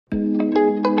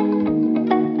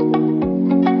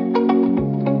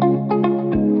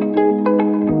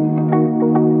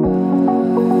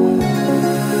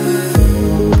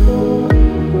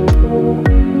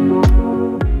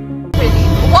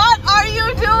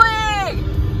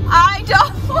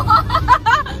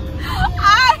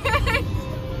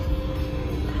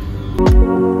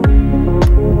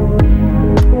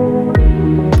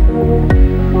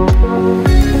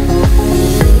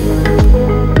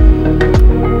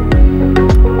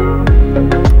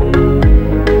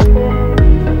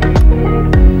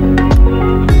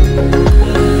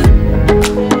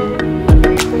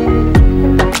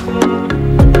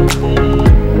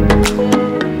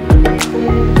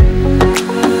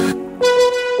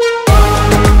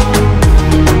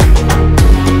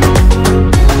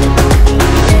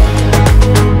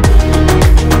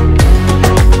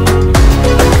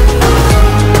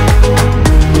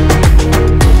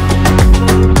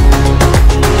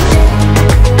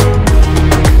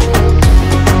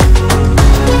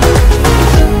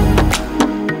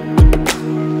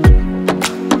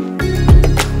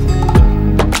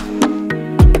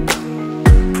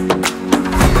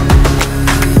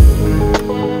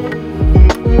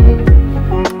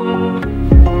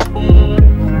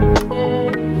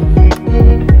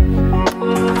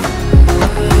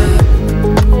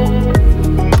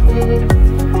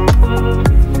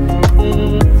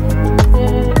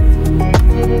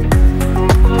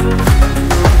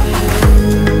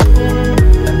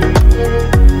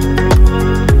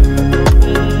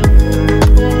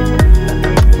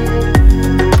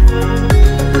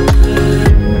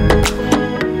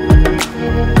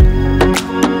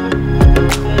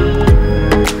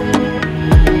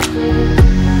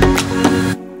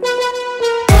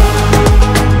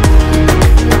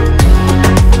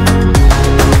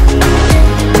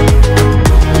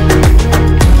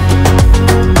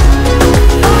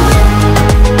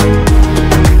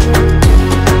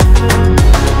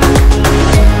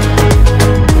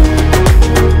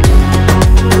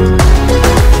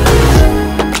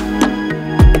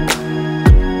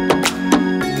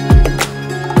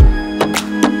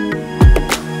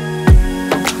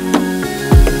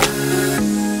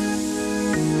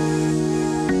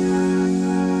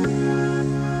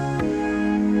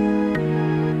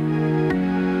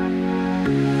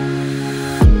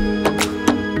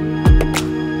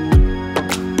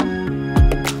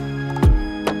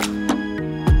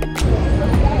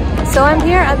So I'm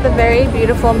here at the very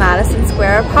beautiful Madison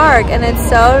Square Park, and it's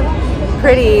so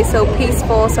pretty, so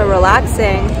peaceful, so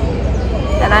relaxing.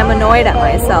 And I'm annoyed at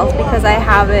myself because I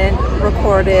haven't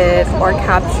recorded or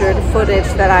captured footage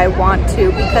that I want to,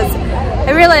 because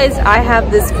I realized I have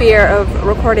this fear of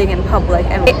recording in public,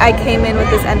 and I came in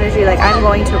with this energy like I'm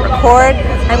going to record,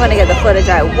 I'm going to get the footage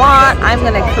I want, I'm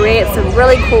going to create some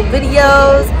really cool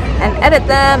videos and edit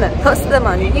them and post them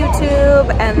on YouTube,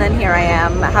 and then here I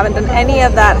am. I haven't done any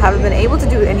of that, haven't been able to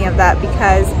do any of that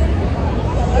because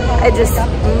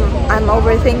I'm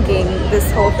overthinking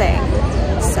this whole thing.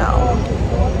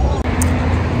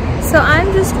 So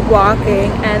I'm just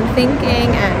walking and thinking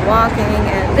and walking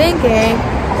and thinking,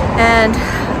 and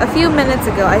a few minutes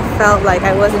ago I felt like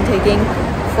I wasn't taking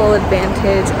full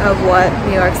advantage of what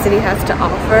New York City has to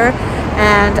offer,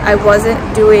 and I wasn't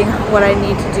doing what I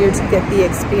need to do to get the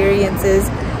experiences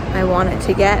I wanted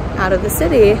to get out of the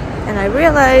city. And I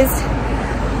realized,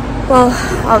 well,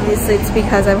 obviously it's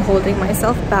because I'm holding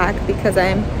myself back because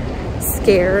I'm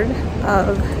scared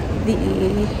of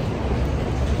the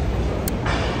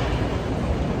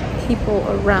people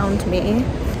around me,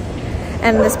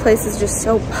 and this place is just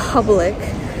so public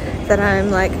that I'm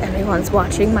like, everyone's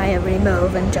watching my every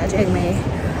move and judging me.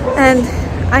 And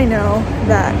I know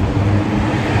that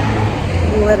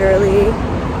literally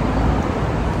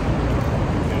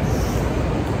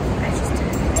I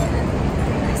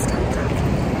stopped talking.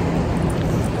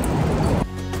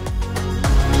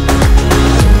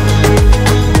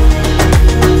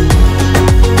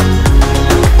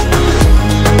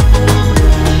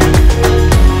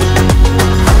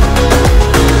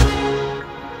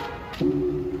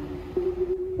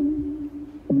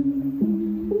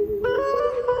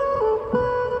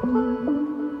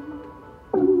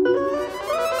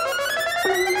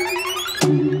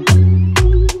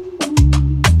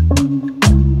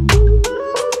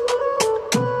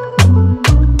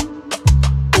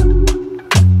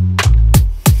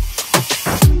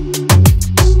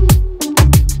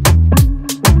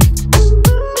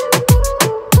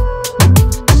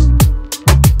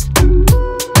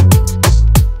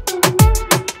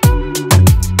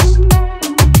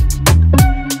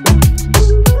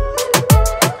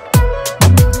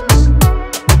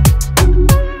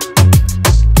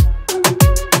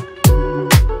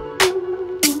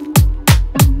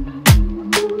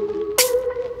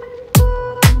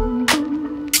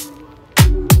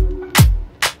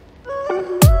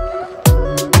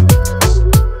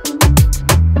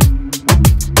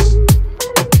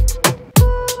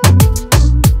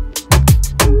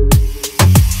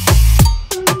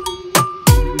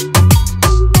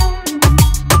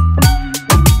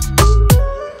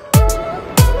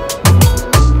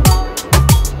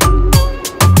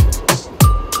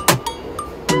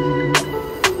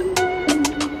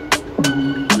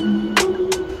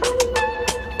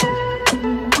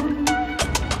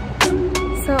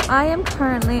 I am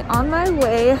currently on my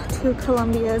way to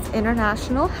Columbia's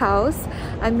International House.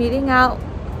 I'm meeting up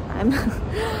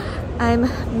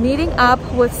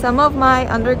with some of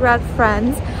my undergrad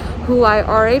friends who I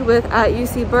RA'd with at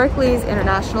UC Berkeley's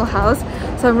International House.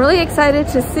 So I'm really excited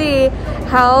to see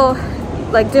how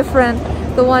different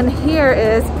the one here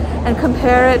is and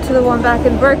compare it to the one back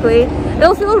in Berkeley.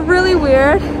 It'll feel really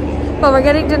weird, but we're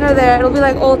getting dinner there. It'll be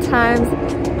like old times.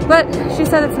 But she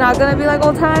said it's not gonna be like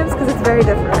old times because it's very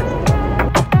different.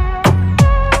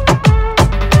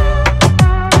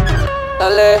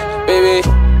 Dale, baby.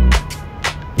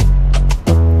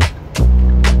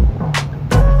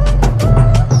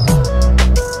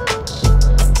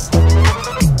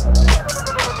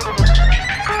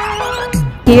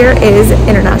 Here is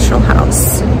International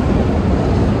House.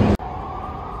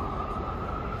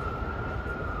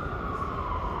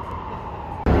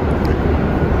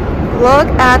 Look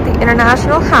at the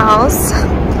International House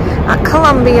at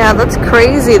Columbia. That's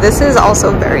crazy. This is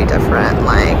also very different,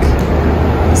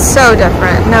 so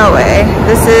different. No way.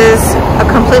 This is a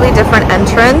completely different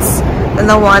entrance than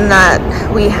the one that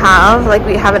we have.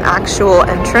 We have an actual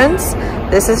entrance.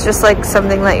 This is just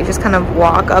something that you just kind of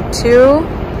walk up to.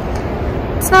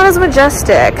 It's not as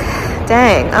majestic.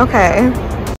 Dang, okay.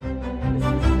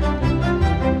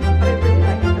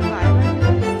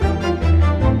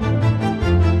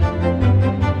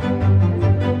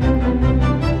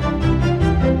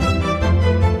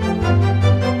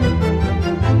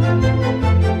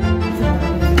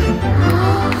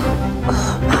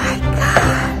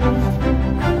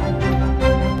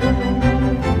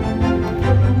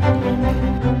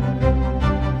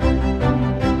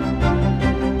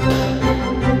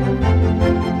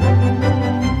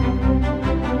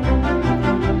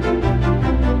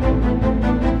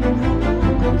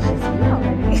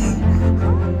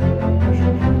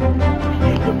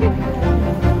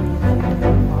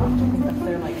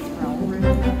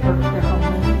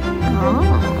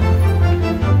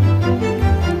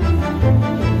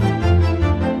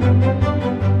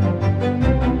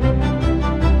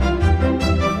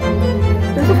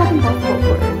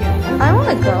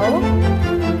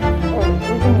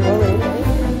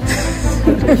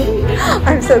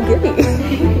 so giddy.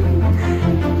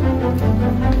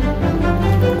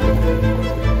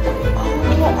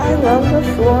 Oh, I love the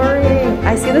flooring.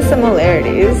 I see the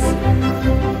similarities.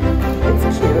 It's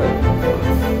cute.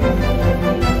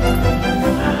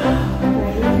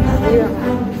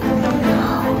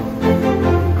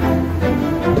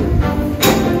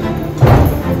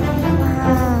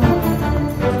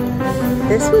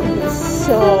 This would be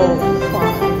so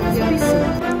fun.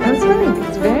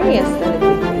 It's very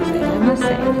aesthetically pleasing, I must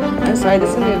say. I'm sorry, this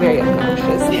is going to be very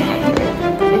obnoxious.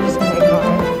 I'm just going to ignore it.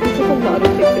 I took a lot of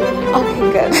pictures. Okay,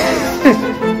 good.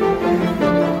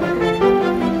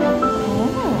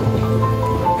 Oh.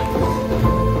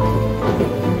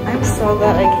 I'm so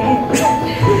glad I came.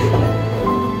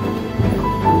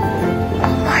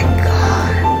 Oh my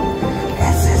god.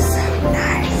 This is so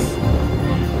nice.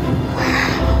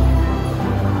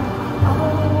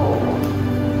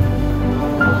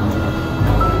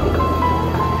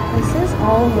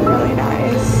 All really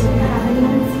nice.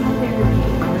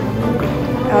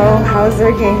 Oh, how's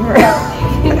their game room?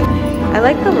 I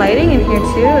like the lighting in here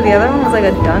too. The other one was like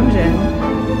a dungeon.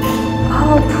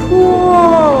 Oh,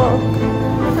 pool!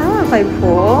 I want to play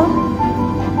pool.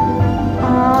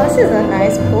 Oh, this is a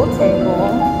nice pool table.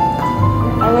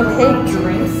 I would hate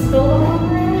drinks spilled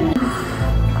over it.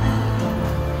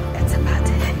 It's about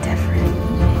to hit different.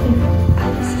 Oh,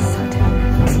 this is so different.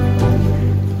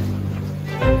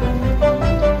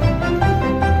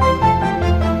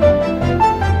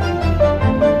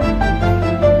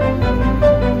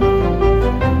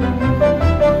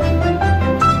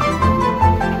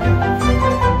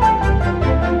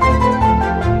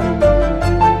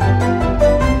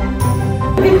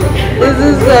 This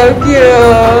is so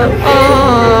cute.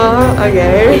 Oh,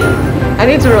 okay. I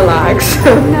need to relax.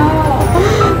 No.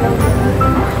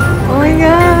 Oh my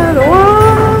god. Wow.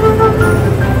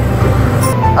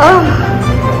 Oh.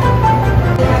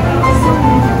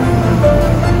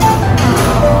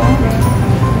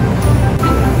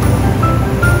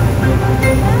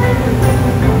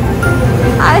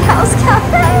 iHouse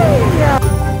Cafe.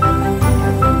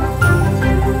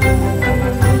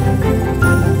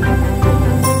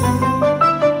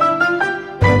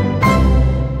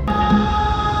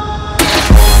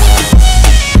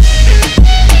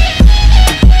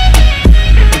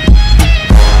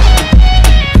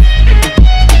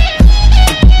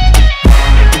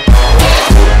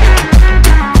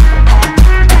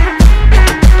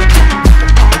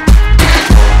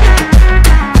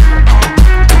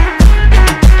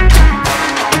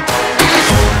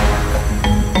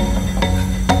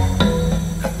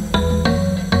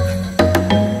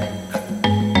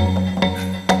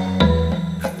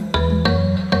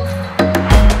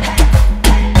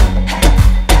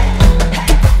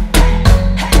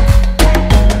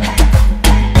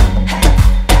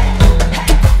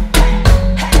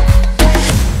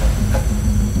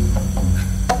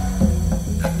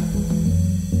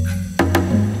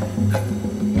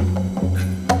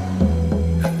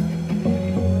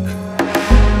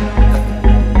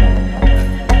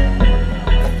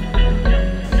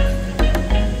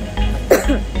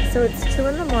 So it's 2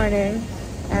 in the morning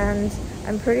and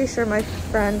I'm pretty sure my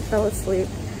friend fell asleep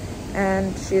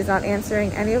and she's not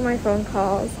answering any of my phone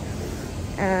calls,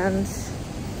 and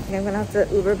I'm gonna have to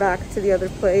Uber back to the other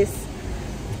place.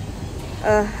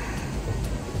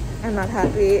 I'm not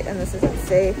happy and this isn't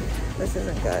safe. This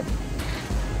isn't good.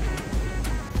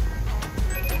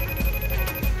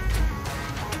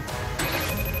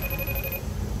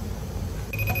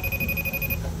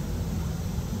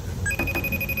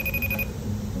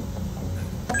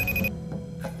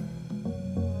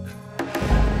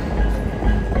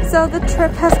 So the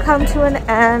trip has come to an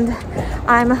end.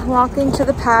 I'm walking to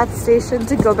the PATH station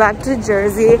to go back to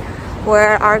Jersey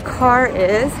where our car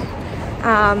is.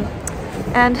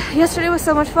 And yesterday was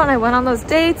so much fun. I went on those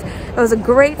dates. It was a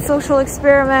great social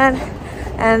experiment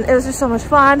and it was just so much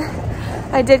fun.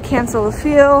 I did cancel a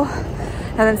few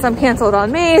and then some canceled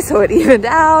on me, so it evened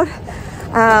out.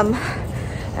 And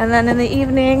then in the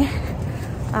evening,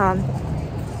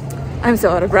 I'm so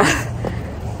out of breath,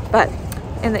 but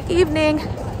in the evening,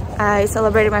 I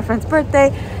celebrated my friend's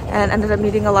birthday and ended up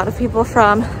meeting a lot of people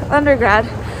from undergrad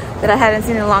that I hadn't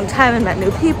seen in a long time and met new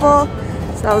people.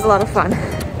 So that was a lot of fun.